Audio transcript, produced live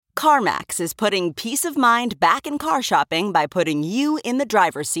CarMax is putting peace of mind back in car shopping by putting you in the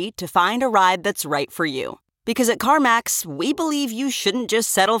driver's seat to find a ride that's right for you. Because at CarMax, we believe you shouldn't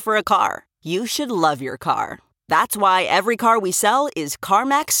just settle for a car. You should love your car. That's why every car we sell is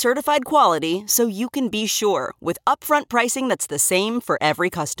CarMax certified quality, so you can be sure with upfront pricing that's the same for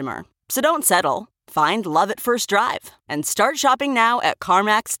every customer. So don't settle. Find love at first drive and start shopping now at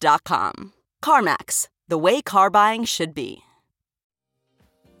CarMax.com. CarMax, the way car buying should be.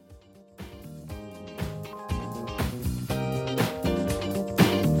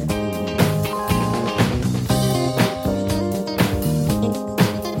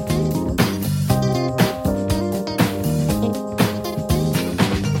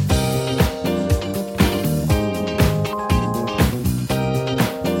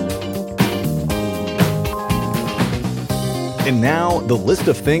 And now, the list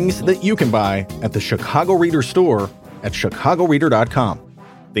of things that you can buy at the Chicago Reader store at chicagoreader.com.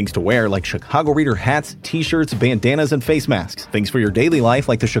 Things to wear like Chicago Reader hats, t-shirts, bandanas, and face masks. Things for your daily life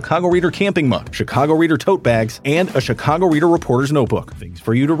like the Chicago Reader camping mug, Chicago Reader tote bags, and a Chicago Reader reporter's notebook. Things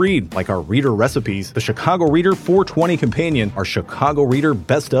for you to read like our Reader recipes, the Chicago Reader 420 Companion, our Chicago Reader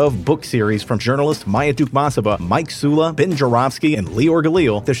Best of book series from journalists Maya Dukmasova, Mike Sula, Ben Jarofsky, and Lior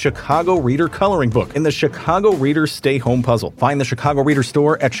Galil, the Chicago Reader coloring book, and the Chicago Reader Stay Home puzzle. Find the Chicago Reader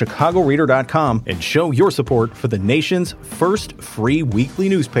store at chicagoreader.com and show your support for the nation's first free weekly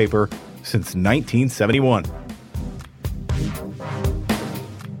newspaper since 1971.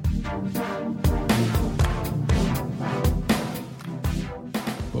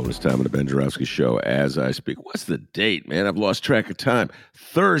 Bonus time on the Ben Jarofsky Show as I speak. What's the date, man? I've lost track of time.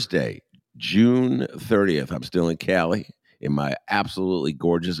 Thursday, June 30th. I'm still in Cali in my absolutely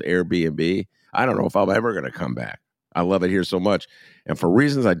gorgeous Airbnb. I don't know if I'm ever going to come back. I love it here so much. And for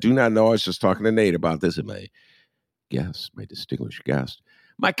reasons I do not know, I was just talking to Nate about this, and my distinguished guest.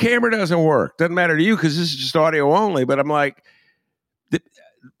 My camera doesn't work. Doesn't matter to you because this is just audio only. But I'm like,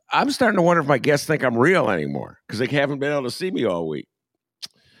 I'm starting to wonder if my guests think I'm real anymore because they haven't been able to see me all week.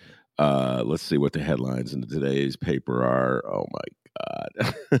 Let's see what the headlines in today's paper are. Oh, my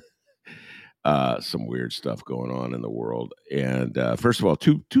God. Some weird stuff going on in the world. And first of all,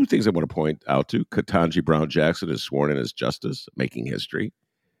 two things I want to point out to. Ketanji Brown Jackson is sworn in as justice, making history.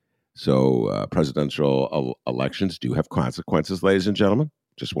 So presidential elections do have consequences, ladies and gentlemen.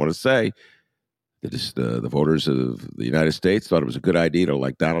 Just want to say that the voters of the United States thought it was a good idea to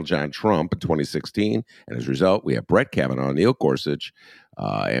elect Donald John Trump in 2016. And as a result, we have Brett Kavanaugh, Neil Gorsuch,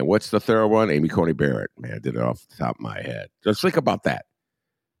 and what's the third one? Amy Coney Barrett. Man, I did it off the top of my head. Just think about that.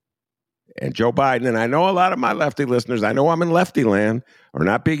 And Joe Biden, and I know a lot of my lefty listeners, I know I'm in lefty land, are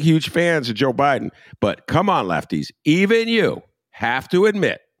not big, huge fans of Joe Biden. But come on, lefties, even you have to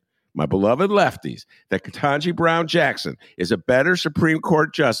admit, my beloved lefties, that Ketanji Brown Jackson is a better Supreme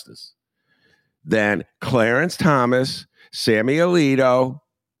Court justice than Clarence Thomas, Sammy Alito,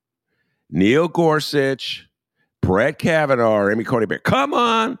 Neil Gorsuch, Brett Kavanaugh, or Amy Coney Barrett. Come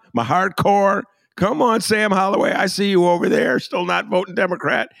on, my hardcore. Come on, Sam Holloway. I see you over there, still not voting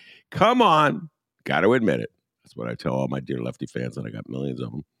Democrat. Come on. Got to admit it. That's what I tell all my dear lefty fans, and I got millions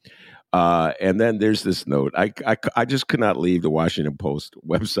of them. And then there's this note. I just could not leave the Washington Post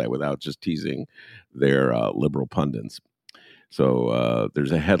website without just teasing their liberal pundits. So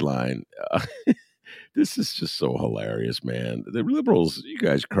there's a headline. This is just so hilarious, man. The liberals, you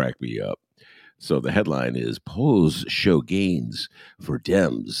guys crack me up. So the headline is, polls show gains for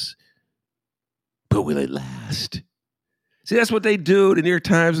Dems, but will it last? See, that's what they do. The New York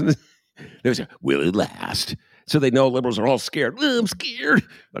Times and they say, will it last? So they know liberals are all scared. Oh, I'm scared.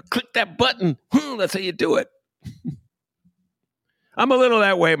 I'll click that button. That's how you do it. I'm a little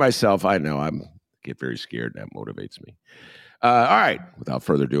that way myself. I know. I get very scared, and that motivates me. All right. Without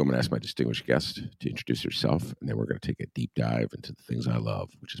further ado, I'm going to ask my distinguished guest to introduce herself, and then we're going to take a deep dive into the things I love,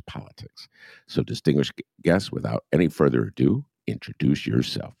 which is politics. So, distinguished guest, without any further ado, introduce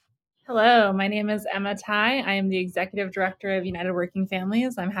yourself. Hello, my name is Emma Tai. I am the Executive Director of United Working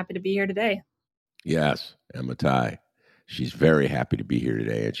Families. I'm happy to be here today. Yes, Emma Tai. She's very happy to be here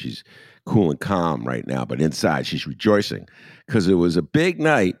today, and she's cool and calm right now. But inside, she's rejoicing because it was a big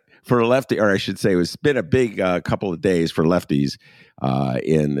night for lefty, or I should say, it's been a big couple of days for lefties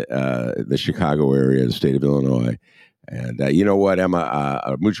in the Chicago area, the state of Illinois. And you know what, Emma,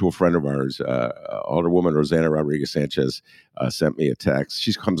 a mutual friend of ours, Alderwoman Rosanna Rodriguez Sanchez, sent me a text.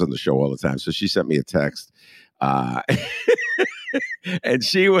 She comes on the show all the time, so she sent me a text. And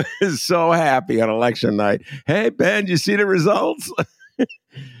she was so happy on election night. Hey, Ben, you see the results?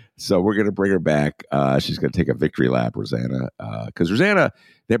 So we're going to bring her back. She's going to take a victory lap, Rosanna, because Rosanna,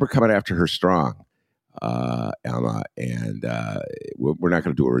 they were coming after her strong. Emma, and we're not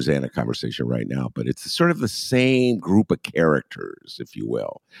going to do a Rosanna conversation right now, but it's sort of the same group of characters, if you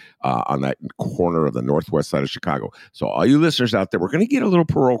will, on that corner of the northwest side of Chicago. So all you listeners out there, we're going to get a little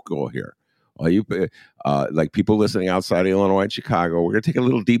parochial here. All you like people listening outside of Illinois and Chicago, we're going to take a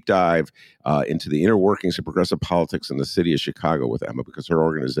little deep dive into the inner workings of progressive politics in the city of Chicago with Emma, because her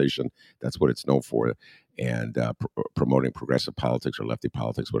organization, that's what it's known for, and promoting progressive politics or lefty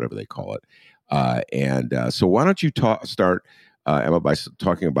politics, whatever they call it. So why don't you start, Emma, by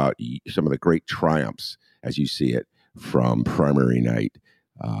talking about some of the great triumphs, as you see it, from primary night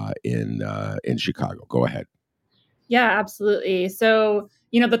in Chicago. Go ahead. Yeah, absolutely. So,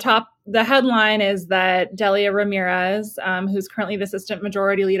 the headline is that Delia Ramirez, who's currently the assistant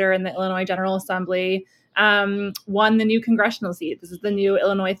majority leader in the Illinois General Assembly, won the new congressional seat. This is the new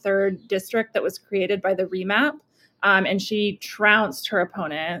Illinois 3rd District that was created by the REMAP. And she trounced her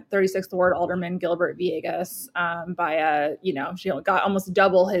opponent, 36th Ward Alderman Gilbert Villegas, she got almost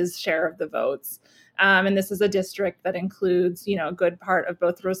double his share of the votes. And this is a district that includes, a good part of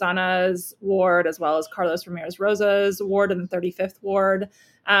both Rosanna's ward as well as Carlos Ramirez Rosa's ward in the 35th Ward.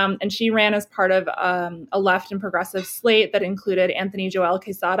 And she ran as part of a left and progressive slate that included Anthony Joel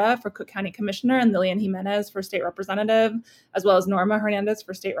Quesada for Cook County Commissioner and Lillian Jimenez for state representative, as well as Norma Hernandez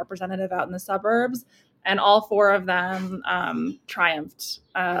for state representative out in the suburbs. And all four of them triumphed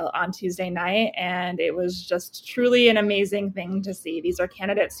on Tuesday night. And it was just truly an amazing thing to see. These are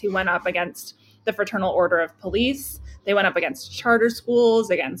candidates who went up against the Fraternal Order of Police. They went up against charter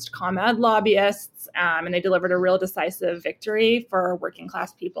schools, against ComEd lobbyists, and they delivered a real decisive victory for working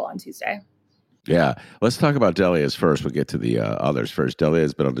class people on Tuesday. Yeah. Let's talk about Delia's first. We'll get to the others first. Delia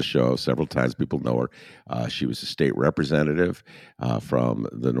has been on the show several times. People know her. She was a state representative from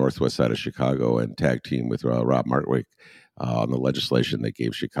the northwest side of Chicago and tag team with Rob Martwick on the legislation that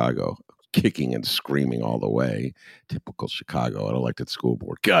gave Chicago kicking and screaming all the way. Typical Chicago, an elected school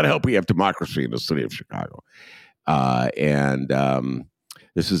board. God help we have democracy in the city of Chicago.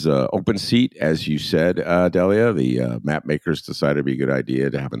 This is an open seat, as you said, Delia. The map makers decided it'd be a good idea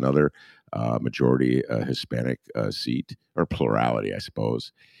to have another majority Hispanic seat, or plurality, I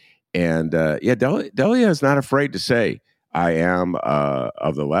suppose. And Delia is not afraid to say, I am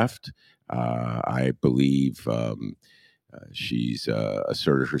of the left. I believe she's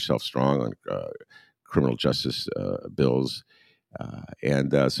asserted herself strong on criminal justice bills.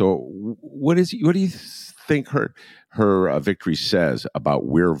 So what do you think her victory says about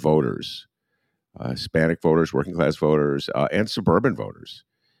we're voters, Hispanic voters, working class voters, and suburban voters,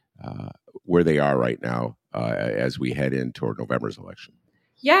 where they are right now as we head in toward November's election?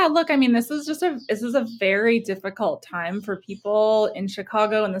 Yeah, look, I mean, this is a very difficult time for people in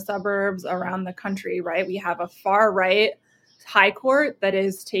Chicago and the suburbs around the country, right? We have a far right high court that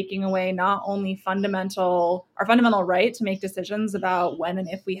is taking away not only our fundamental right to make decisions about when and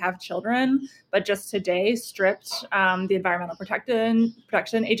if we have children, but just today stripped the Environmental Protection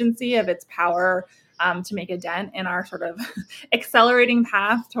Agency of its power to make a dent in our sort of accelerating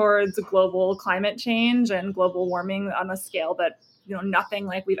path towards global climate change and global warming on a scale that nothing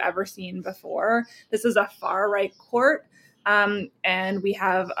like we've ever seen before. This is a far right court, and we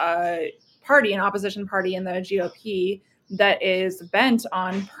have an opposition party in the GOP that is bent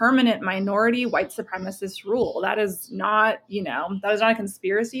on permanent minority white supremacist rule. That is not a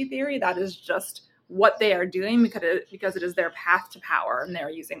conspiracy theory. That is just what they are doing because it is their path to power, and they're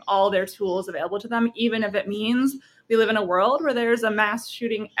using all their tools available to them, even if it means we live in a world where there's a mass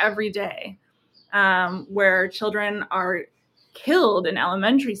shooting every day, where children are killed in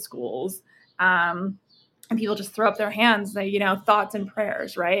elementary schools, and people just throw up their hands, thoughts and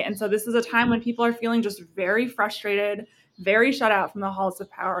prayers, right? And so this is a time when people are feeling just very frustrated, very shut out from the halls of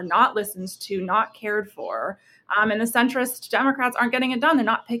power, not listened to, not cared for. And the centrist Democrats aren't getting it done. They're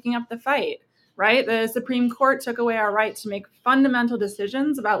not picking up the fight, right? The Supreme Court took away our right to make fundamental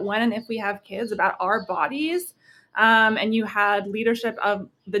decisions about when and if we have kids, about our bodies. And you had leadership of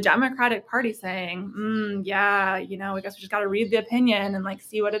the Democratic Party saying, I guess we just got to read the opinion and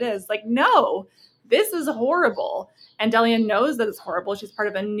see what it is. No, this is horrible. And Delia knows that it's horrible. She's part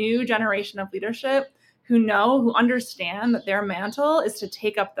of a new generation of leadership who understand that their mantle is to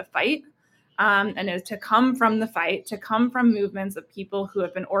take up the fight, and is to come from the fight, to come from movements of people who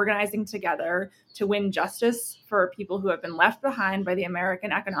have been organizing together to win justice for people who have been left behind by the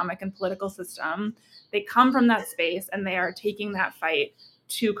American economic and political system. They come from that space, and they are taking that fight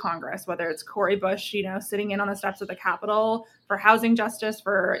to Congress, whether it's Cori Bush, sitting in on the steps of the Capitol for housing justice,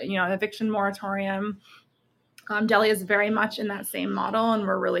 for, an eviction moratorium, Delia is very much in that same model, and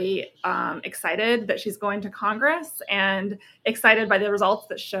we're really excited that she's going to Congress and excited by the results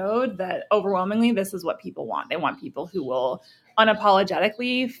that showed that overwhelmingly this is what people want. They want people who will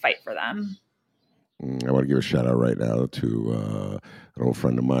unapologetically fight for them. I want to give a shout out right now to an old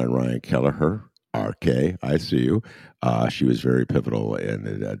friend of mine, Ryan Kelleher. RK, I see you. She was very pivotal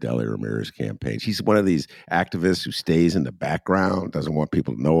in the Delia Ramirez campaign. She's one of these activists who stays in the background, doesn't want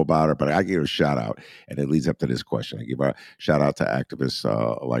people to know about her, but I give her a shout out, and it leads up to this question. I give a shout out to activists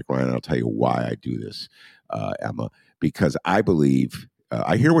like Ryan, and I'll tell you why I do this, Emma, because I believe,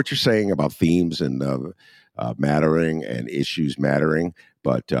 I hear what you're saying about themes and mattering and issues mattering,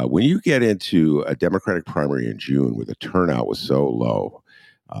 but when you get into a Democratic primary in June where the turnout was so low,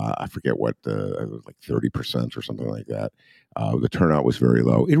 I forget what it was like 30% or something like that. The turnout was very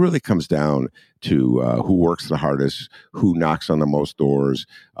low. It really comes down to who works the hardest, who knocks on the most doors,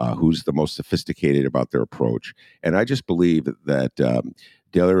 who's the most sophisticated about their approach. And I just believe that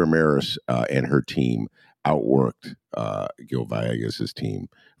Delia Ramirez and her team outworked Gil Villegas' team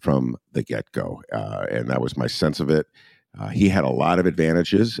from the get-go. And that was my sense of it. He had a lot of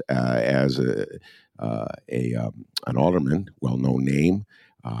advantages as an alderman, well-known name.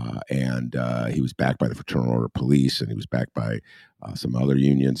 And he was backed by the Fraternal Order of Police, and he was backed by some other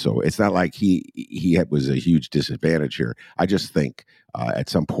unions. So it's not like he was a huge disadvantage here. I just think at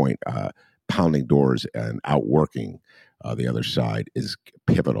some point, pounding doors and outworking the other side is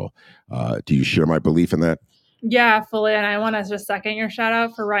pivotal. Do you share my belief in that? Yeah, fully. And I want to just second your shout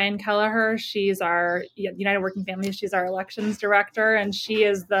out for Ryan Kelleher. She's our United Working Families. She's our elections director, and she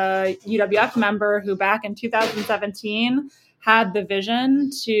is the UWF member who back in 2017 had the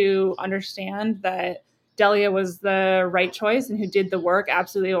vision to understand that Delia was the right choice and who did the work,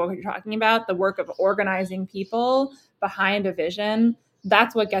 absolutely what you're talking about, the work of organizing people behind a vision.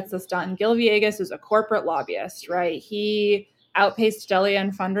 That's what gets us done. Gil Villegas is a corporate lobbyist, right? He outpaced Delia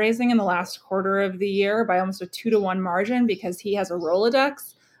in fundraising in the last quarter of the year by almost a 2-to-1 margin because he has a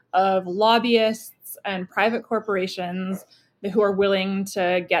Rolodex of lobbyists and private corporations who are willing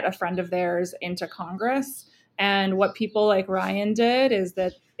to get a friend of theirs into Congress. And what people like Ryan did is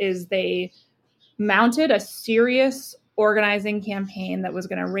they mounted a serious organizing campaign that was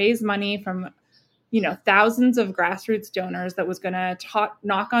going to raise money from thousands of grassroots donors, that was going to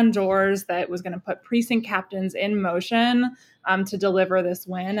knock on doors, that was going to put precinct captains in motion to deliver this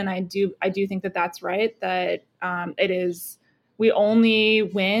win. And I do think that that's right, that we only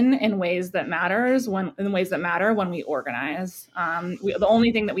win in ways that matter when we organize. The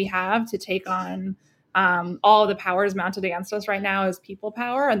only thing that we have to take on all of the powers mounted against us right now is people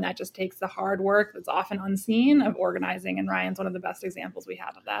power. And that just takes the hard work that's often unseen of organizing. And Ryan's one of the best examples we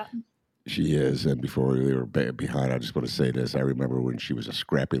have of that. She is. And before we leave her behind, I just want to say this. I remember when she was a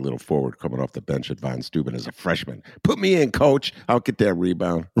scrappy little forward coming off the bench at Von Steuben as a freshman. Put me in, coach. I'll get that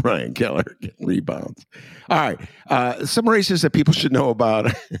rebound. Ryan Kelleher getting rebounds. All right. Some races that people should know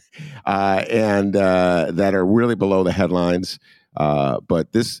about and that are really below the headlines. But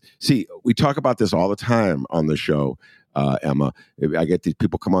we talk about this all the time on the show, Emma. I get these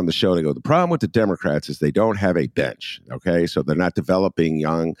people come on the show, they go, the problem with the Democrats is they don't have a bench, okay? So they're not developing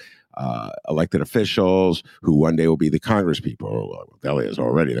young elected officials who one day will be the Congress people. Well, Delia is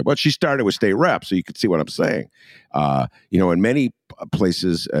already there. But she started with state rep, so you can see what I'm saying. In many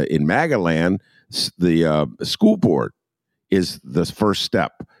places in MAGA land, the school board is the first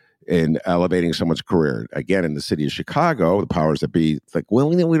step in elevating someone's career. Again, in the city of Chicago, the powers that be, it's like, well,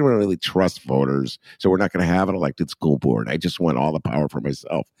 we don't really trust voters, so we're not going to have an elected school board. I just want all the power for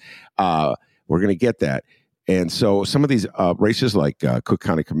myself. We're going to get that. And so some of these races like Cook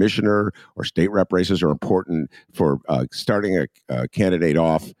County Commissioner or state rep races are important for starting a candidate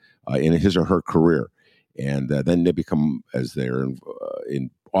off in his or her career. And then they become, as they're in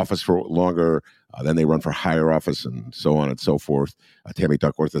office for longer, then they run for higher office and so on and so forth. Tammy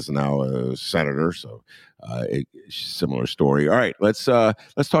Duckworth is now a senator, so similar story. All right, let's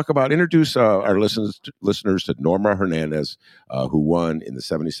introduce our listeners to Norma Hernandez, who won in the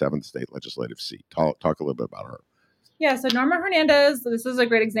 77th state legislative seat. Talk a little bit about her. Yeah, so Norma Hernandez, this is a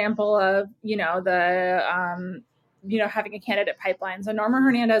great example of having a candidate pipeline. So Norma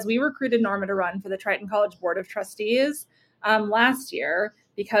Hernandez, we recruited Norma to run for the Triton College Board of Trustees last year,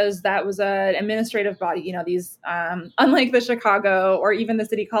 because that was an administrative body. These, unlike the Chicago or even the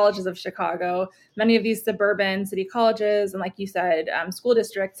city colleges of Chicago, many of these suburban city colleges, and like you said, school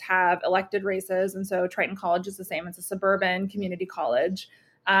districts have elected races. And so Triton College is the same. It's a suburban community college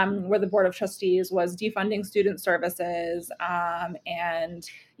where the Board of Trustees was defunding student services and,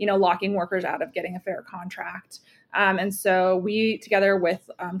 locking workers out of getting a fair contract. And so we, together with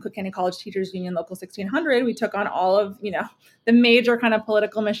Cook County College Teachers Union Local 1600, we took on all of, the major kind of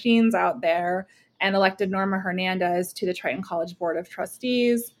political machines out there and elected Norma Hernandez to the Triton College Board of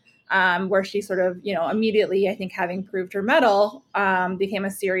Trustees, where she sort of, immediately, I think, having proved her mettle, became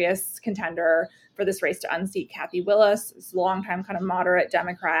a serious contender for this race to unseat Kathy Willis, this longtime kind of moderate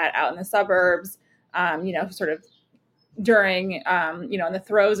Democrat out in the suburbs, sort of during, in the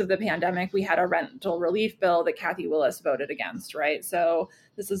throes of the pandemic, we had a rental relief bill that Kathy Willis voted against, right? So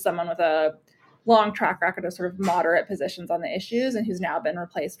this is someone with a long track record of sort of moderate positions on the issues and who's now been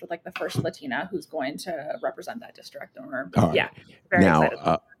replaced with like the first Latina who's going to represent that district. And we're, very now,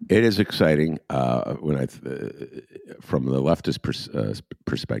 excited. It is exciting when from the leftist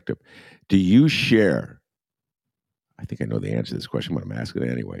perspective. Do you share, I think I know the answer to this question, but I'm asking it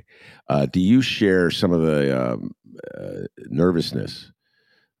anyway. Do you share some of the nervousness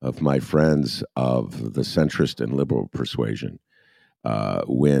of my friends of the centrist and liberal persuasion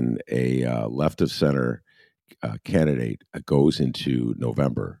when a left of center candidate goes into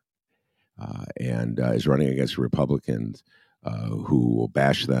November and is running against Republicans who will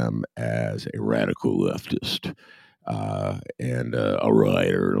bash them as a radical leftist and a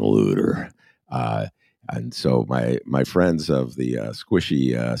rioter and a looter? And so my friends of the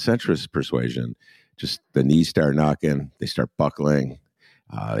squishy centrist persuasion, just the knees start knocking, they start buckling,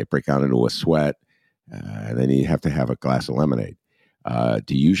 they break out into a sweat, and then you have to have a glass of lemonade.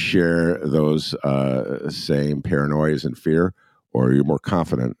 Do you share those same paranoias and fear, or are you more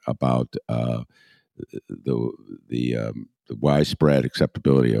confident about the widespread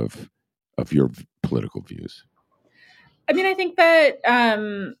acceptability of your political views? I mean, I think that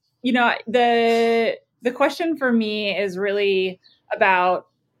the question for me is really about.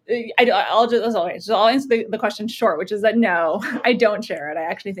 I'll answer the question short, which is that no, I don't share it. I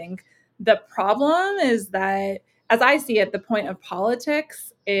actually think the problem is that, as I see it, the point of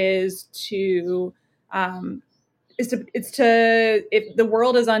politics is if the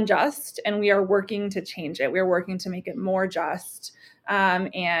world is unjust and we are working to change it, we are working to make it more just.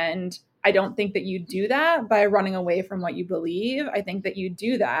 And I don't think that you do that by running away from what you believe. I think that you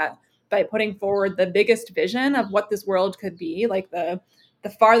do that by putting forward the biggest vision of what this world could be, like the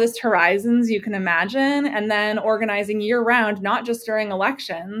farthest horizons you can imagine, and then organizing year round, not just during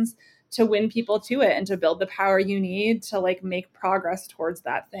elections, to win people to it and to build the power you need to like make progress towards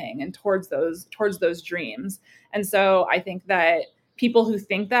that thing and towards those dreams. And so I think that people who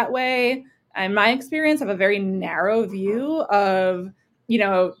think that way, in my experience, have a very narrow view of,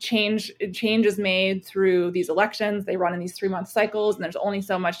 change is made through these elections. They run in these 3-month cycles, and there's only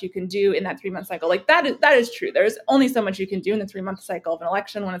so much you can do in that 3-month cycle. Like that is true. There's only so much you can do in the 3-month cycle of an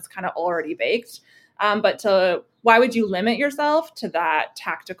election when it's kind of already baked. But why would you limit yourself to that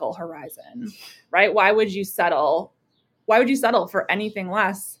tactical horizon, right? Why would you settle for anything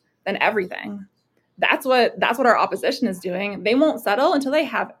less than everything? That's what our opposition is doing. They won't settle until they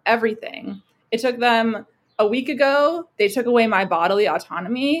have everything. It took them a week ago. They took away my bodily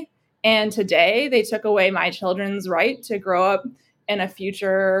autonomy. And today they took away my children's right to grow up in a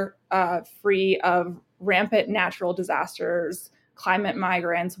future free of rampant natural disasters, climate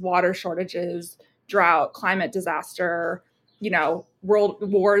migrants, water shortages, drought, climate disaster, world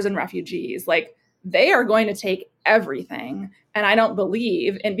wars and refugees. Like, they are going to take everything. And I don't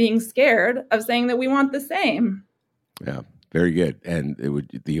believe in being scared of saying that we want the same. Yeah, very good. And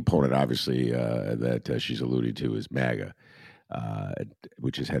the opponent, obviously, that she's alluding to is MAGA,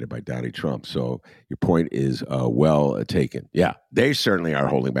 which is headed by Donnie Trump. So your point is well taken. Yeah, they certainly are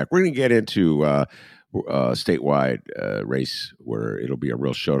holding back. We're going to get into a statewide race where it'll be a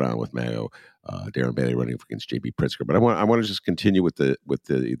real showdown with MAGA. Darren Bailey running against J.B. Pritzker. But I want to just continue with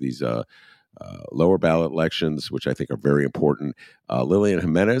these lower ballot elections, which I think are very important. Lillian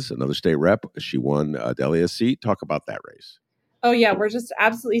Jimenez, another state rep, she won Delia's seat. Talk about that race. Oh, yeah, we're just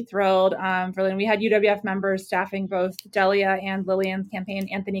absolutely thrilled for Lillian. We had UWF members staffing both Delia and Lillian's campaign.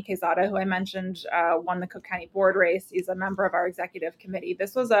 Anthony Quezada, who I mentioned, won the Cook County board race. He's a member of our executive committee.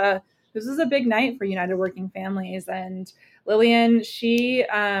 This was a big night for United Working Families. And Lillian, she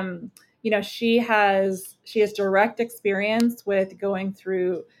has direct experience with going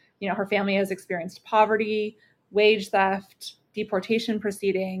through, her family has experienced poverty, wage theft, deportation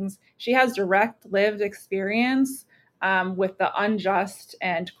proceedings. She has direct lived experience with the unjust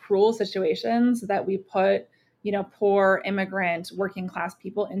and cruel situations that we put, poor immigrant working class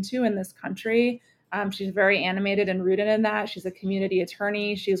people into in this country. She's very animated and rooted in that. She's a community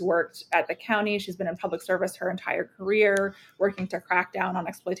attorney. She's worked at the county. She's been in public service her entire career, working to crack down on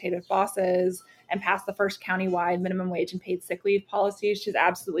exploitative bosses and pass the first countywide minimum wage and paid sick leave policies. She's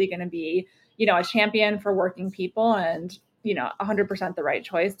absolutely going to be, a champion for working people and, 100% the right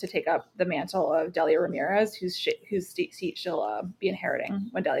choice to take up the mantle of Delia Ramirez, whose seat she'll be inheriting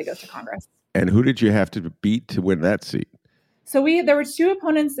when Delia goes to Congress. And who did you have to beat to win that seat? So there were two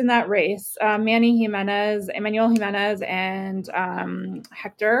opponents in that race, Emmanuel Jimenez, and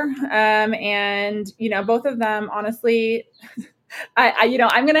Hector. And both of them, honestly,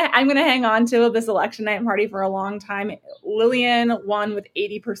 I'm gonna hang on to this election night party for a long time. Lillian won with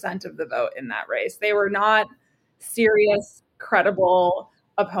 80% of the vote in that race. They were not serious, credible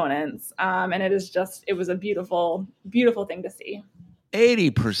opponents, and it was a beautiful, beautiful thing to see.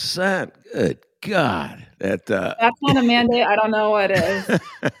 80%. Good God. That's not a mandate. I don't know what is. I'll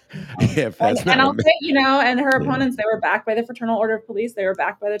say, and her opponents, they were backed by the Fraternal Order of Police. They were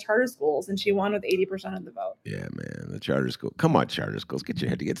backed by the charter schools, and she won with 80% of the vote. Yeah, man. The charter school. Come on, charter schools. Get your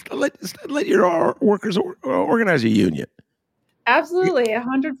head together. Let your workers organize a union. Absolutely.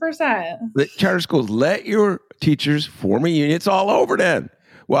 100%. The charter schools, let your teachers form a union. It's all over then.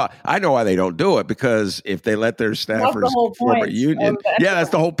 Well, I know why they don't do it, because if they let their staffers form a union, that's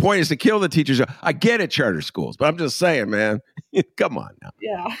the whole point, is to kill the teachers. I get it, charter schools, but I'm just saying, man, come on now.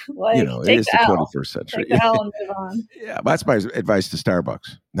 Yeah, it is the 21st century. Take the L and move on. Yeah, that's my advice to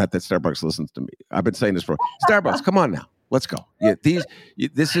Starbucks. Not that Starbucks listens to me. I've been saying this for Starbucks. Come on now, let's go. Yeah,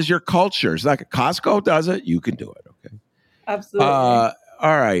 this is your culture. It's like Costco does it. You can do it. Okay. Absolutely. All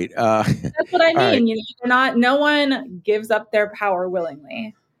right. That's what I mean. Right. No one gives up their power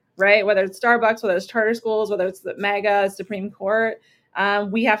willingly. Right? Whether it's Starbucks, whether it's charter schools, whether it's the MAGA Supreme Court,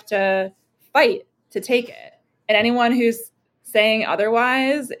 we have to fight to take it. And anyone who's saying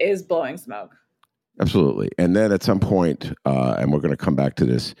otherwise is blowing smoke. Absolutely. And then at some point, and we're going to come back to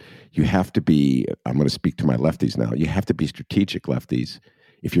this, you have to be, I'm going to speak to my lefties now, you have to be strategic lefties.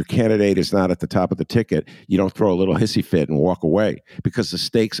 If your candidate is not at the top of the ticket, you don't throw a little hissy fit and walk away, because the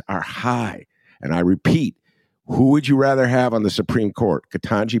stakes are high. And I repeat, who would you rather have on the Supreme Court,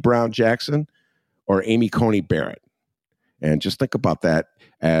 Ketanji Brown Jackson or Amy Coney Barrett? And just think about that,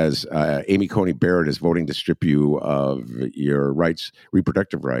 as Amy Coney Barrett is voting to strip you of your rights,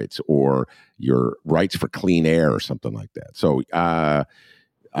 reproductive rights, or your rights for clean air or something like that. So, I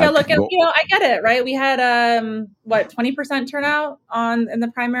get it, right? We had 20% turnout in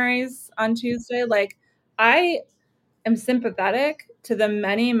the primaries on Tuesday. I am sympathetic to the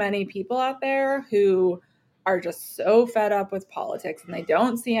many, many people out there who are just so fed up with politics, and they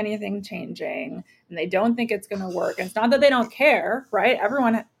don't see anything changing, and they don't think it's going to work. And it's not that they don't care, right?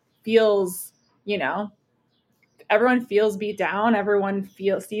 Everyone feels, everyone feels beat down. Everyone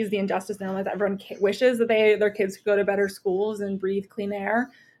sees the injustice in their lives. Everyone wishes that their kids could go to better schools and breathe clean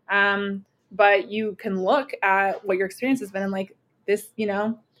air. But you can look at what your experience has been and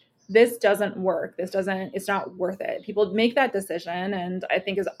this doesn't work. It's not worth it. People make that decision. And I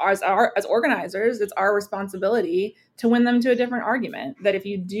think as organizers, it's our responsibility to win them to a different argument, that if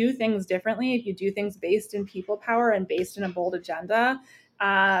you do things differently, if you do things based in people power and based in a bold agenda,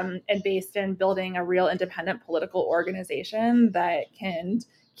 and based in building a real independent political organization that can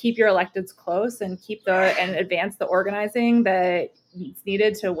keep your electeds close and and advance the organizing that is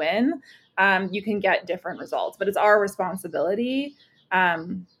needed to win, you can get different results. But it's our responsibility,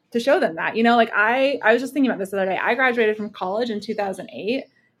 to show them that, I was just thinking about this the other day. I graduated from college in 2008,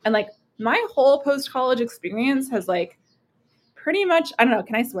 and my whole post-college experience has pretty much, I don't know,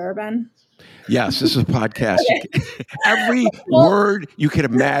 can I swear, Ben? Yes, this is a podcast. Okay. Every word you can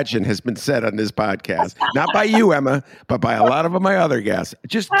imagine has been said on this podcast. Not by you, Emma, but by a lot of my other guests.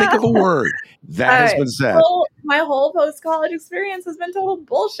 Just think of a word that has been said. My whole post-college experience has been total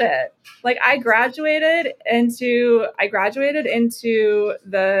bullshit. I graduated into the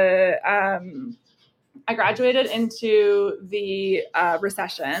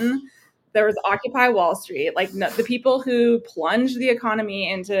recession. There was Occupy Wall Street. The people who plunged the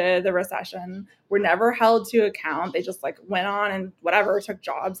economy into the recession were never held to account. They just went on and took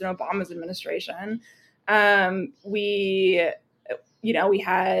jobs in Obama's administration. We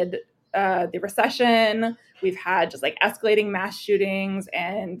had the recession. We've had just escalating mass shootings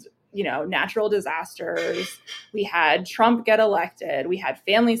and natural disasters. We had Trump get elected. We had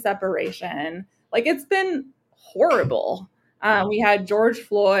family separation. It's been horrible. We had George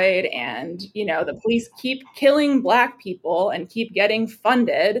Floyd, and, the police keep killing Black people and keep getting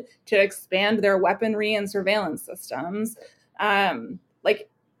funded to expand their weaponry and surveillance systems. I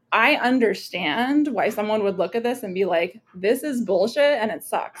understand why someone would look at this and be like, this is bullshit and it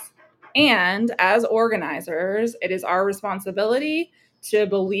sucks. And as organizers, it is our responsibility to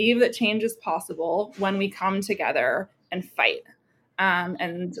believe that change is possible when we come together and fight.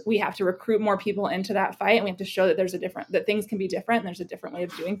 And we have to recruit more people into that fight. And we have to show that that things can be different and there's a different way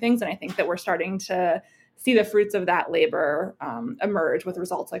of doing things. And I think that we're starting to see the fruits of that labor emerge with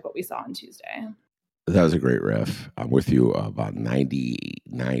results like what we saw on Tuesday. That was a great riff. I'm with you about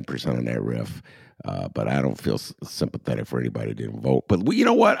 99% on that riff. But I don't feel sympathetic for anybody who didn't vote. But you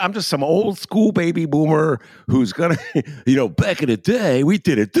know what? I'm just some old school baby boomer who's gonna, back in the day we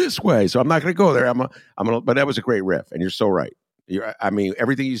did it this way. So I'm not gonna go there. But that was a great riff, and you're so right.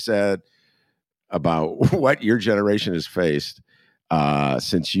 Everything you said about what your generation has faced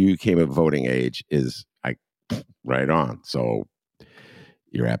since you came of voting age is right on. So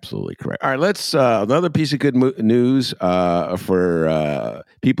you're absolutely correct. All right, let's another piece of good news for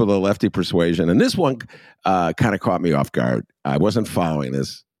people of the lefty persuasion, and this one kind of caught me off guard. I wasn't following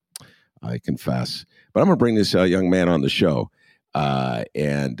this, I confess, but I'm going to bring this young man on the show,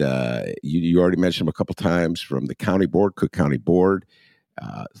 and you already mentioned him a couple times from the county board, Cook County Board.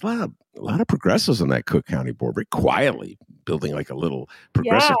 There's a lot of progressives on that Cook County Board, very quietly building like a little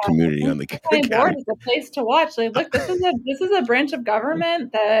progressive community on the county board is a place to watch. Like, look, this is a branch of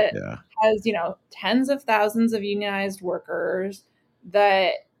government that has tens of thousands of unionized workers,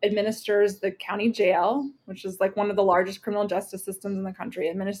 that administers the county jail, which is like one of the largest criminal justice systems in the country,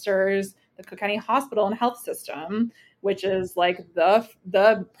 administers the Cook County Hospital and Health System, which is like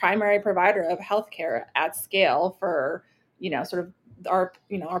the primary provider of healthcare at scale for sort of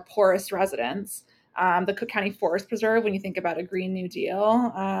our poorest residents. The Cook County Forest Preserve, when you think about a Green New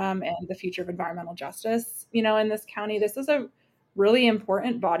Deal and the future of environmental justice, in this county, this is a really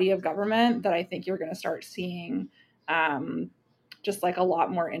important body of government that I think you're going to start seeing just like a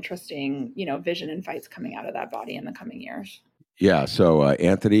lot more interesting, vision and fights coming out of that body in the coming years. Yeah, so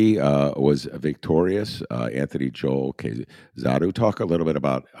Anthony was victorious. Anthony Joel Quezada. Talk a little bit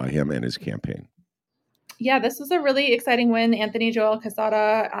about him and his campaign. Yeah, this was a really exciting win. Anthony Joel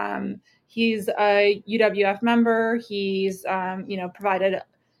Quezada, he's a UWF member. He's, provided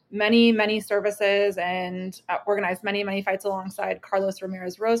many services and organized many fights alongside Carlos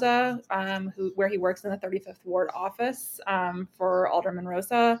Ramirez Rosa, where he works in the 35th Ward office for Alderman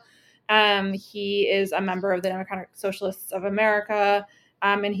Rosa. He is a member of the Democratic Socialists of America.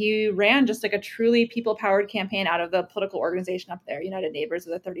 And he ran just like a truly people-powered campaign out of the political organization up there, United Neighbors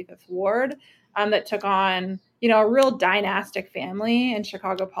of the 35th Ward, that took on, a real dynastic family in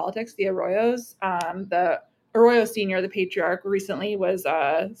Chicago politics, the Arroyos. The Arroyo Sr., the patriarch, recently was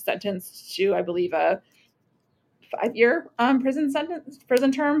sentenced to, I believe, a 5-year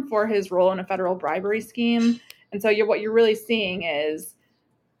prison term for his role in a federal bribery scheme. And so what you're really seeing is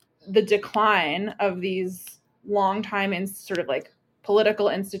the decline of these longtime and sort of like political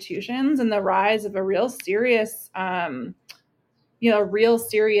institutions and the rise of a real serious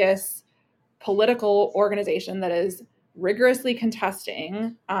political organization that is rigorously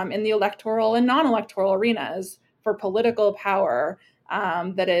contesting in the electoral and non-electoral arenas for political power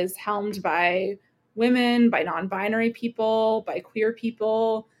that is helmed by women, by non-binary people, by queer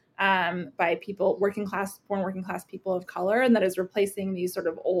people, by people, born working class people of color, and that is replacing these sort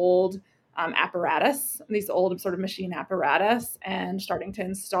of old these old sort of machine apparatus, and starting to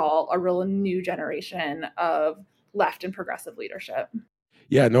install a real new generation of left and progressive leadership.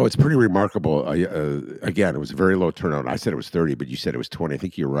 Yeah, no, it's pretty remarkable. Again, it was a very low turnout. I said it was 30, but you said it was 20. I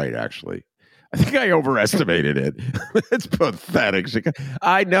think you're right, actually. I think I overestimated it. It's pathetic.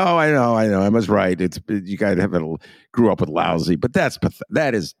 I know. I was right. You guys grew up with lousy, but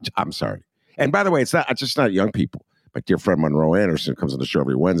that is. I'm sorry. And by the way, it's just not young people. My dear friend Monroe Anderson comes on the show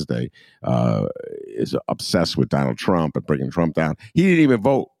every Wednesday, is obsessed with Donald Trump and bringing Trump down. He didn't even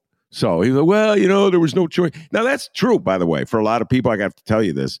vote. So he's like, well, there was no choice. Now, that's true, by the way. For a lot of people, I got to tell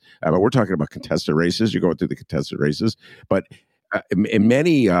you this. We're talking about contested races. You're going through the contested races. But in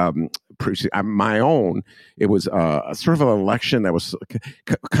many my own, it was a sort of an election that was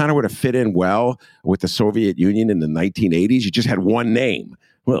kind of would have fit in well with the Soviet Union in the 1980s. You just had one name.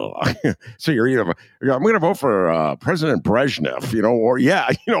 Well, so I'm going to vote for President Brezhnev,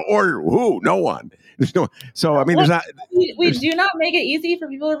 or who? No one. So I mean, we do not make it easy for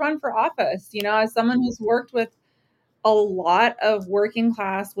people to run for office. As someone who's worked with a lot of working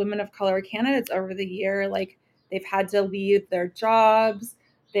class women of color candidates over the year, like they've had to leave their jobs.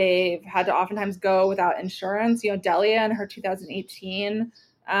 They've had to oftentimes go without insurance. Delia in her 2018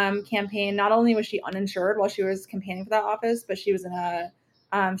 campaign, not only was she uninsured while she was campaigning for that office, but she was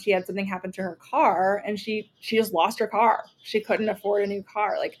she had something happen to her car and she just lost her car. She couldn't afford a new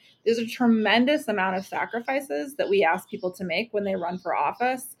car. Like, there's a tremendous amount of sacrifices that we ask people to make when they run for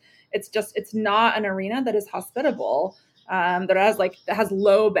office. It's not an arena that is hospitable, that has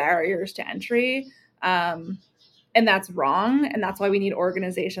low barriers to entry. And that's wrong. And that's why we need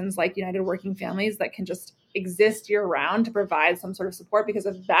organizations like United Working Families that can just exist year round to provide some sort of support, because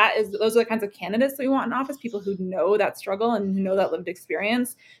if those are the kinds of candidates that we want in office, people who know that struggle and who know that lived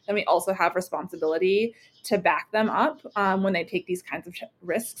experience, then we also have responsibility to back them up when they take these kinds of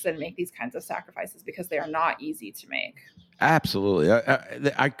risks and make these kinds of sacrifices, because they are not easy to make. Absolutely.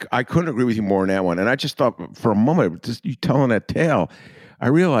 I couldn't agree with you more on that one. And I just thought for a moment, just you telling that tale, I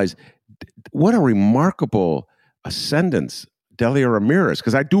realized what a remarkable ascendance Delia Ramirez,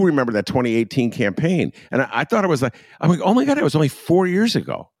 because I do remember that 2018 campaign. And I thought it was like, I'm like, oh my God, it was only 4 years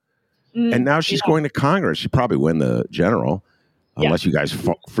ago. And now she's going to Congress. She'd probably win the general, unless you guys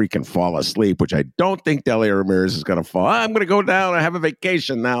freaking fall asleep, which I don't think Delia Ramirez is going to fall. I'm going to go down and have a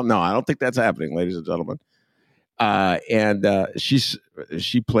vacation now. No, I don't think that's happening, ladies and gentlemen.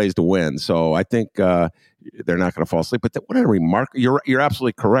 She plays to win. So I think they're not going to fall asleep. But what a remark. You're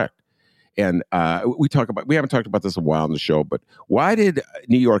absolutely correct. And we haven't talked about this in a while on the show, but why did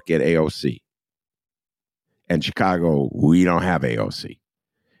New York get AOC? And Chicago, we don't have AOC.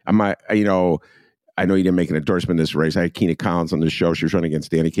 I know you didn't make an endorsement in this race. I had Keena Collins on the show. She was running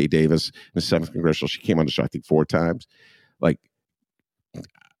against Danny K. Davis in the 7th Congressional. She came on the show, I think, 4 times. Like,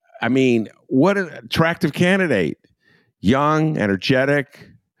 I mean, what an attractive candidate. Young, energetic,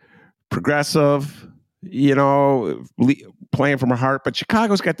 progressive, playing from her heart. But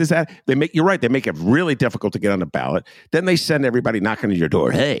Chicago's got this. You're right. They make it really difficult to get on the ballot. Then they send everybody knocking on your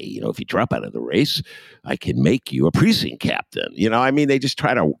door. Hey, if you drop out of the race, I can make you a precinct captain. They just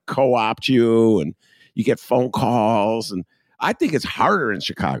try to co-opt you, and you get phone calls. And I think it's harder in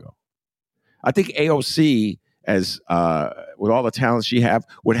Chicago. I think AOC, as with all the talent she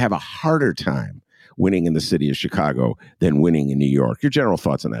would have a harder time winning in the city of Chicago than winning in New York. Your general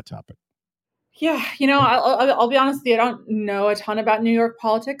thoughts on that topic? Yeah, I'll be honest with you. I don't know a ton about New York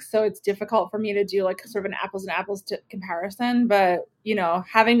politics, so it's difficult for me to do like sort of an apples and apples comparison. But,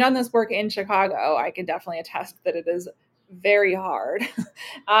 having done this work in Chicago, I can definitely attest that it is very hard.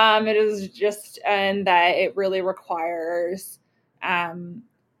 It is just, and that it really requires, I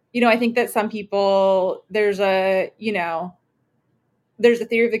think that some people, there's a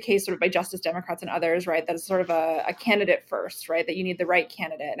theory of the case sort of by Justice Democrats and others, right? That is sort of a candidate first, right? That you need the right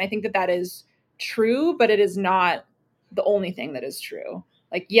candidate. And I think that is true, but it is not the only thing that is true.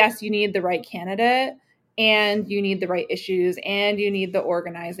 Like, yes, you need the right candidate, and you need the right issues, and you need the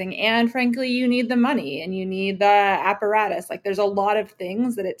organizing, and frankly, you need the money, and you need the apparatus. Like, there's a lot of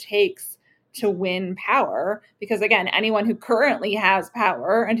things that it takes to win power, because again, anyone who currently has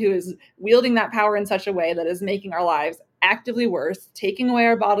power and who is wielding that power in such a way that is making our lives actively worse, taking away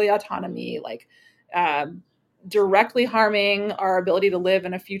our bodily autonomy, like directly harming our ability to live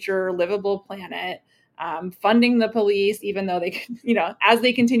in a future livable planet, funding the police, even though they, as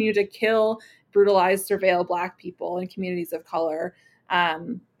they continue to kill, brutalize, surveil Black people and communities of color,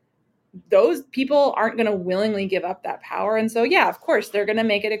 those people aren't going to willingly give up that power. And so, yeah, of course, they're going to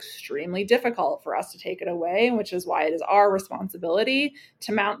make it extremely difficult for us to take it away, which is why it is our responsibility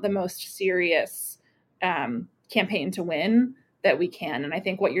to mount the most serious campaign to win that we can. And I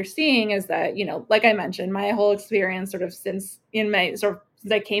think what you're seeing is that, like I mentioned, my whole experience sort of since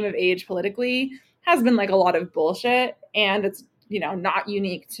I came of age politically has been like a lot of bullshit, and it's, not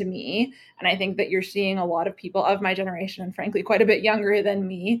unique to me. And I think that you're seeing a lot of people of my generation, and frankly, quite a bit younger than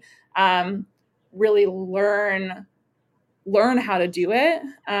me, really learn how to do it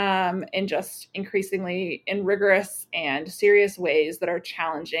in just increasingly in rigorous and serious ways that are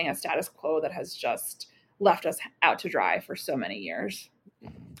challenging a status quo that has just left us out to dry for so many years.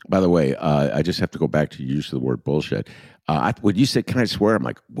 By the way, I just have to go back to your use of the word bullshit. When you said, can I swear? I'm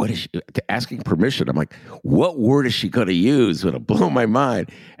like, what is she asking permission? I'm like, what word is she going to use? It'll blow my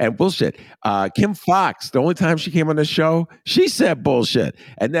mind. And bullshit. Kim Fox, the only time she came on the show, she said bullshit.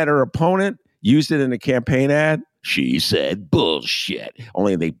 And then her opponent used it in a campaign ad. She said bullshit.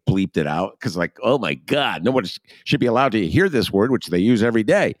 Only they bleeped it out because, like, oh my God, nobody should be allowed to hear this word, which they use every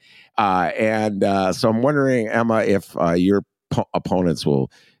day. So I'm wondering, Emma, if your opponents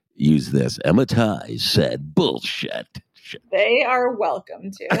will use this. Emma Tighe said bullshit. They are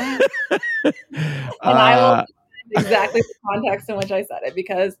welcome to. And I will exactly the context in which I said it,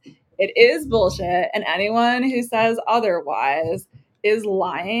 because it is bullshit, and anyone who says otherwise is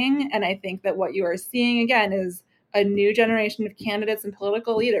lying. And I think that what you are seeing again is a new generation of candidates and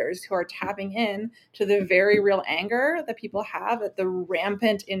political leaders who are tapping in to the very real anger that people have at the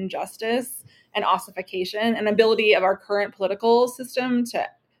rampant injustice and ossification and ability of our current political system to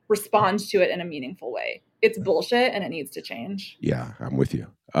respond to it in a meaningful way. It's bullshit, and it needs to change. Yeah, I'm with you.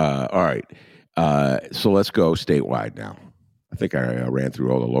 All right. So let's go statewide now. I think I ran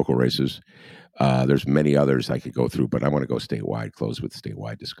through all the local races. There's many others I could go through, but I want to go statewide, close with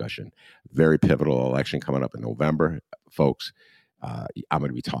statewide discussion. Very pivotal election coming up in November, folks. I'm going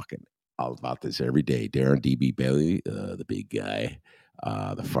to be talking all about this every day. Darren D.B. Bailey, the big guy,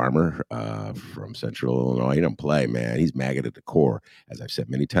 the farmer from Central Illinois. He don't play, man. He's MAGA to the core. As I've said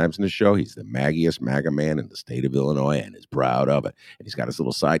many times in the show, he's the maggiest MAGA man in the state of Illinois and is proud of it. And he's got his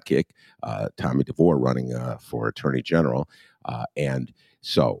little sidekick, Tommy DeVore, running for Attorney General. And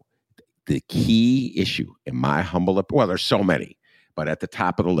so the key issue, in my humble, well, there's so many, but at the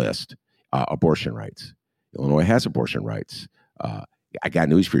top of the list, abortion rights. Illinois has abortion rights. I got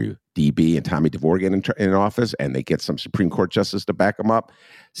news for you. DB and Tommy DeVore get in office, and they get some Supreme Court justice to back them up.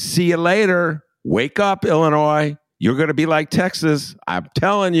 See you later. Wake up, Illinois. You're going to be like Texas. I'm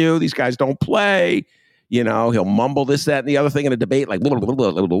telling you, these guys don't play. You know, he'll mumble this, that, and the other thing in a debate, like,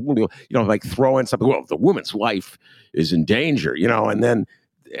 like throwing something. Well, the woman's life is in danger, and then,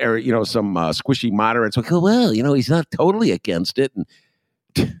 some squishy moderates like, well, he's not totally against it. And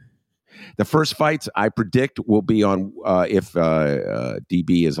the first fights I predict will be on if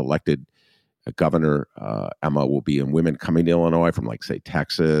DB is elected governor. Emma will be in women coming to Illinois from, like, say,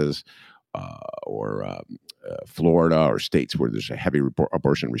 Texas or Florida or states where there's a heavy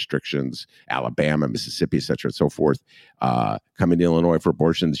abortion restrictions, Alabama, Mississippi, et cetera, and so forth, coming to Illinois for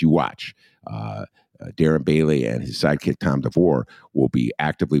abortions. You watch. Darren Bailey and his sidekick, Tom DeVore, will be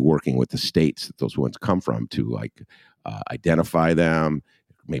actively working with the states that those ones come from to identify them,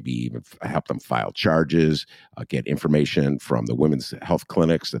 maybe even help them file charges, get information from the women's health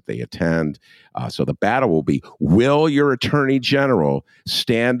clinics that they attend. So the battle will be, will your attorney general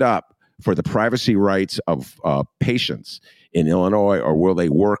stand up for the privacy rights of patients in Illinois, or will they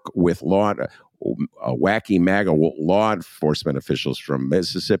work with wacky MAGA law enforcement officials from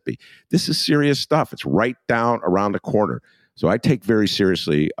Mississippi? This is serious stuff. It's right down around the corner. So I take very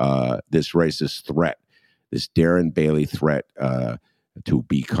seriously this racist threat, this Darren Bailey threat to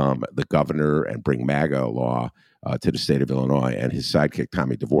become the governor and bring MAGA law to the state of Illinois, and his sidekick,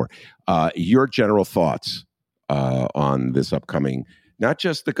 Tommy DeVore. Your general thoughts on this upcoming, not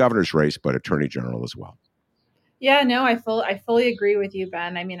just the governor's race, but attorney general as well. Yeah, no, I fully agree with you,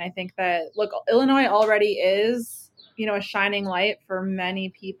 Ben. I mean, I think that, look, Illinois already is, a shining light for many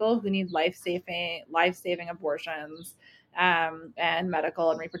people who need life-saving abortions and medical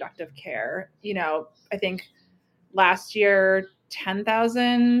and reproductive care. I think last year,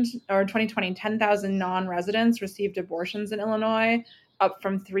 10,000 non-residents received abortions in Illinois, up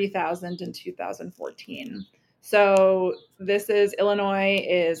from 3,000 in 2014. So Illinois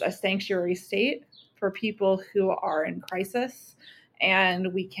is a sanctuary state for people who are in crisis,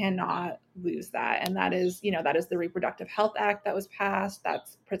 and we cannot lose that. And that is the Reproductive Health Act that was passed.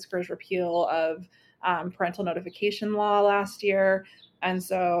 That's Pritzker's repeal of parental notification law last year. And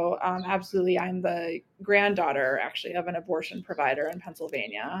so absolutely, I'm the granddaughter, actually, of an abortion provider in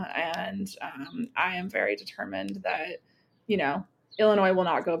Pennsylvania. And I am very determined that, Illinois will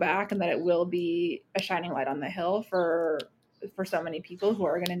not go back, and that it will be a shining light on the hill for so many people who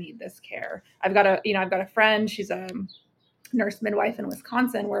are going to need this care. I've got a friend, she's a nurse midwife in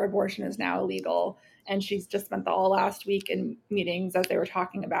Wisconsin, where abortion is now illegal. And she's just spent the all last week in meetings as they were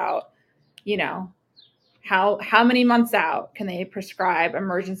talking about, how many months out can they prescribe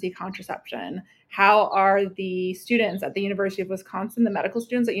emergency contraception? How are the students at the University of Wisconsin, the medical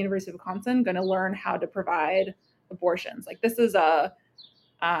students at University of Wisconsin, going to learn how to provide abortions? Like, this is I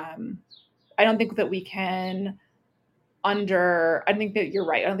don't think that we can I think that you're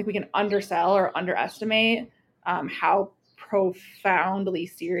right. I don't think we can undersell or underestimate how profoundly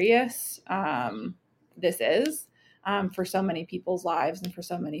serious this is for so many people's lives and for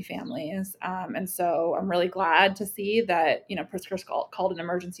so many families. And so I'm really glad to see that, Pritzker's called an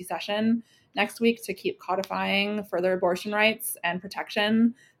emergency session next week to keep codifying further abortion rights and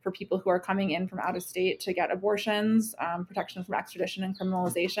protection for people who are coming in from out of state to get abortions, protection from extradition and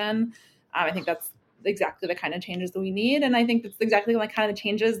criminalization. I think that's exactly the kind of changes that we need. And I think that's exactly the kind of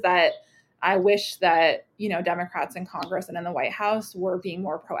changes that I wish that, Democrats in Congress and in the White House were being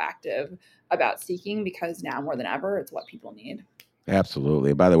more proactive about seeking, because now more than ever, it's what people need.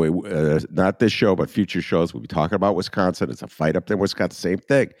 Absolutely. By the way, not this show, but future shows, we'll be talking about Wisconsin. It's a fight up there in Wisconsin, same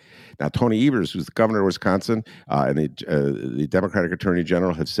thing. Now, Tony Evers, who's the governor of Wisconsin, and the Democratic Attorney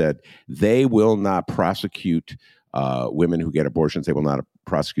General have said they will not prosecute women who get abortions. They will not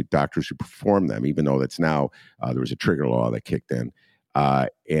prosecute doctors who perform them, even though that's now, there was a trigger law that kicked in.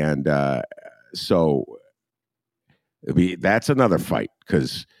 So that's another fight,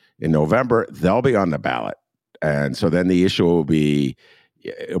 because in November, they'll be on the ballot. And so then the issue will be,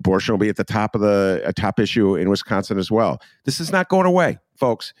 abortion will be at the top of a top issue in Wisconsin as well. This is not going away,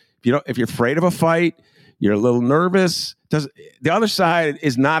 folks. If you're afraid of a fight, you're a little nervous. The other side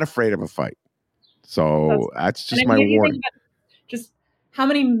is not afraid of a fight. So that's just my warning. Just how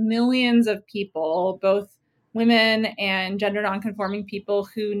many millions of people, both women and gender nonconforming people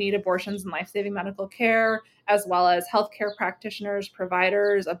who need abortions and life-saving medical care, as well as healthcare practitioners,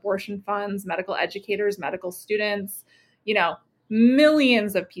 providers, abortion funds, medical educators, medical students,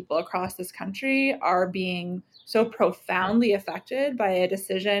 millions of people across this country are being so profoundly affected by a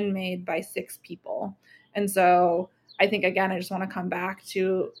decision made by 6 people. And so I think, again, I just want to come back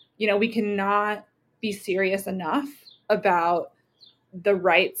to, we cannot be serious enough about the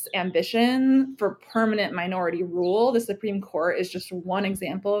right's ambition for permanent minority rule. The Supreme Court is just one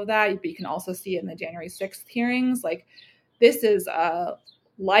example of that. But you can also see it in the January 6th hearings. Like, this is a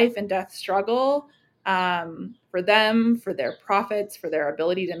life and death struggle for them, for their profits, for their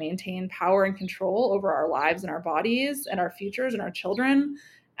ability to maintain power and control over our lives and our bodies and our futures and our children.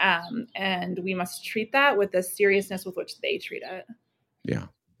 And we must treat that with the seriousness with which they treat it. Yeah,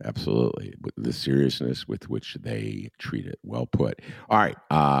 absolutely. With the seriousness with which they treat it. Well put. All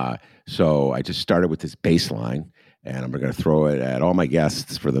right. So I just started with this baseline, and I'm going to throw it at all my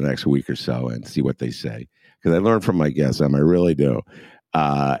guests for the next week or so and see what they say. Because I learn from my guests, I really do.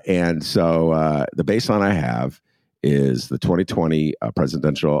 And so the baseline I have is the 2020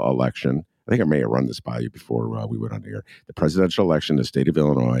 presidential election. I think I may have run this by you before we went on here. The presidential election in the state of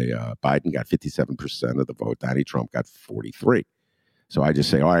Illinois, Biden got 57% of the vote. Donald Trump got 43%. So I just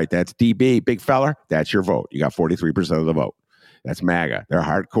say, all right, that's DB, big fella. That's your vote. You got 43% of the vote. That's MAGA. They're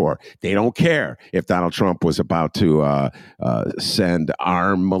hardcore. They don't care if Donald Trump was about to send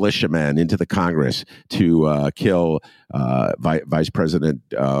armed militiamen into the Congress to kill Vice President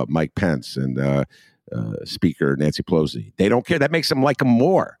Mike Pence and Speaker Nancy Pelosi. They don't care. That makes them like them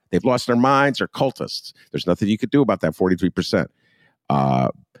more. They've lost their minds. They're cultists. There's nothing you could do about that 43%.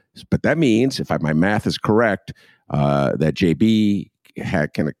 But that means, if my math is correct, that JB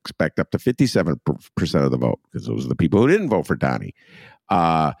can expect up to 57% of the vote, because those are the people who didn't vote for Donnie.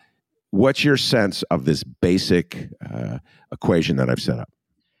 What's your sense of this basic equation that I've set up?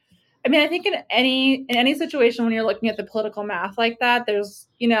 I mean, I think in any situation when you're looking at the political math like that, there's,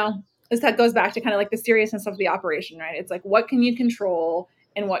 that goes back to kind of like the seriousness of the operation, right? It's like, what can you control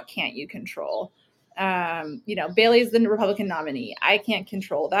and what can't you control? Bailey's the Republican nominee. I can't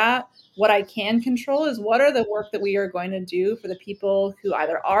control that. What I can control is what are the work that we are going to do for the people who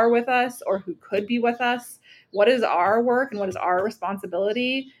either are with us or who could be with us. What is our work and what is our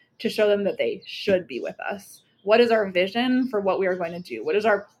responsibility to show them that they should be with us? What is our vision for what we are going to do? What is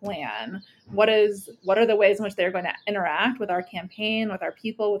our plan? What are the ways in which they're going to interact with our campaign, with our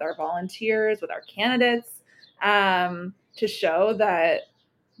people, with our volunteers, with our candidates, to show that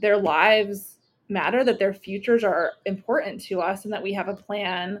their lives matter, that their futures are important to us, and that we have a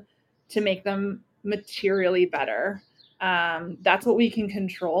plan to make them materially better. That's what we can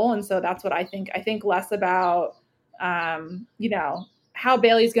control. And so that's what I think. I think less about, how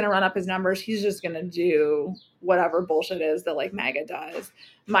Bailey's going to run up his numbers. He's just going to do whatever bullshit is that like MAGA does.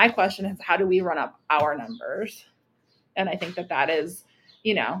 My question is, how do we run up our numbers? And I think that is,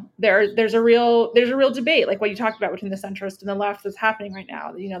 there's a real debate, like what you talked about between the centrist and the left that's happening right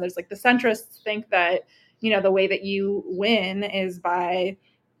now. There's like the centrists think that, the way that you win is by,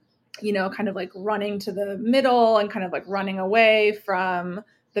 kind of like running to the middle and kind of like running away from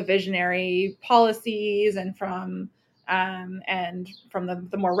the visionary policies and from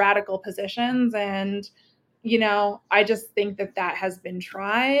the more radical positions. And, I just think that has been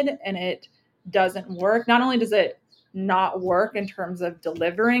tried and it doesn't work. Not only does it not work in terms of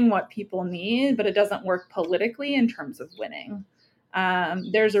delivering what people need, but it doesn't work politically in terms of winning.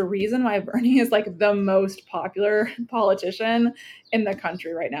 There's a reason why Bernie is like the most popular politician in the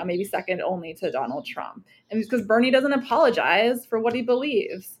country right now, maybe second only to Donald Trump. And it's because Bernie doesn't apologize for what he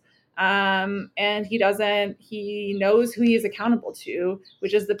believes. And he knows who he is accountable to,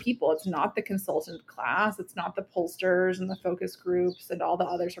 which is the people. It's not the consultant class. It's not the pollsters and the focus groups and all the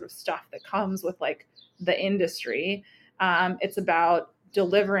other sort of stuff that comes with like the industry. It's about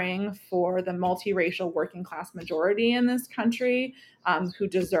delivering for the multiracial working class majority in this country, who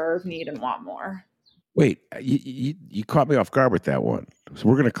deserve, need, and want more. Wait, you caught me off guard with that one. So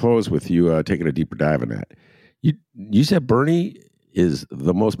we're going to close with you taking a deeper dive in that. You said Bernie is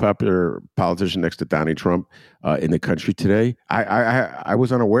the most popular politician next to Donald Trump in the country today. I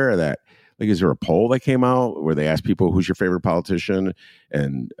was unaware of that. Like, is there a poll that came out where they asked people who's your favorite politician,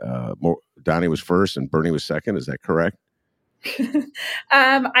 and Donnie was first and Bernie was second? Is that correct?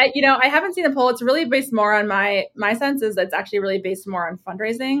 I haven't seen the poll. It's really based more on my sense is it's actually really based more on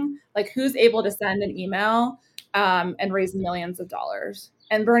fundraising, like who's able to send an email and raise millions of dollars.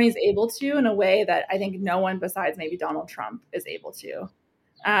 And Bernie's able to in a way that I think no one besides maybe Donald Trump is able to.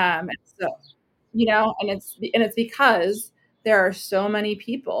 And so, and it's because there are so many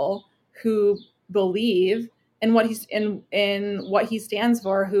people who believe in what he's in what he stands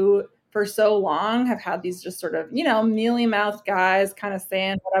for, who for so long have had these just sort of, mealy mouthed guys kind of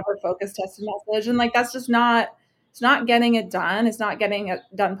saying whatever focus tested message. And like, that's just it's not getting it done. It's not getting it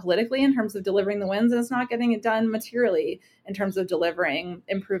done politically in terms of delivering the wins. And it's not getting it done materially in terms of delivering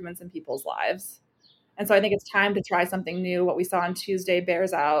improvements in people's lives. And so I think it's time to try something new. What we saw on Tuesday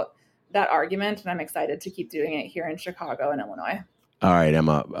bears out that argument. And I'm excited to keep doing it here in Chicago and Illinois. All right,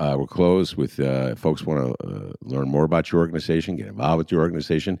 Emma, we'll close with folks want to learn more about your organization, get involved with your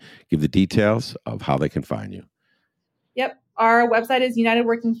organization, give the details of how they can find you. Yep. Our website is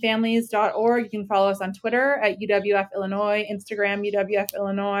unitedworkingfamilies.org. You can follow us on Twitter at UWF Illinois, Instagram, UWF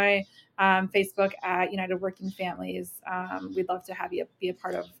Illinois, Facebook at United Working Families. We'd love to have you be a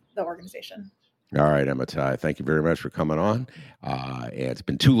part of the organization. All right, Emma Tighe, thank you very much for coming on. It's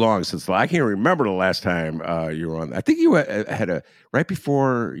been too long since I can't remember the last time you were on. I think you had right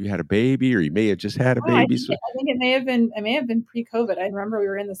before you had a baby, or you may have just had a baby. I think it may have been pre-COVID. I remember we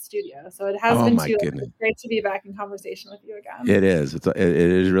were in the studio, so it has been too long. It's great to be back in conversation with you again. It is. It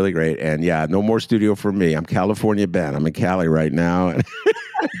is really great. And yeah, no more studio for me. I'm California Ben. I'm in Cali right now.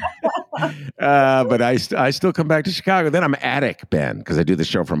 But I still come back to Chicago. Then I'm attic Ben, because I do the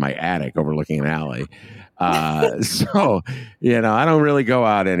show from my attic overlooking an alley. So, I don't really go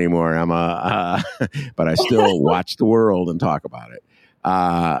out anymore. But I still watch the world and talk about it.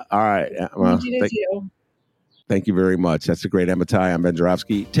 All right. Thank you very much. That's a great Emma Tighe. I'm Ben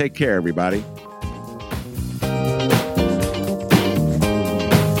Joravsky. Take care, everybody.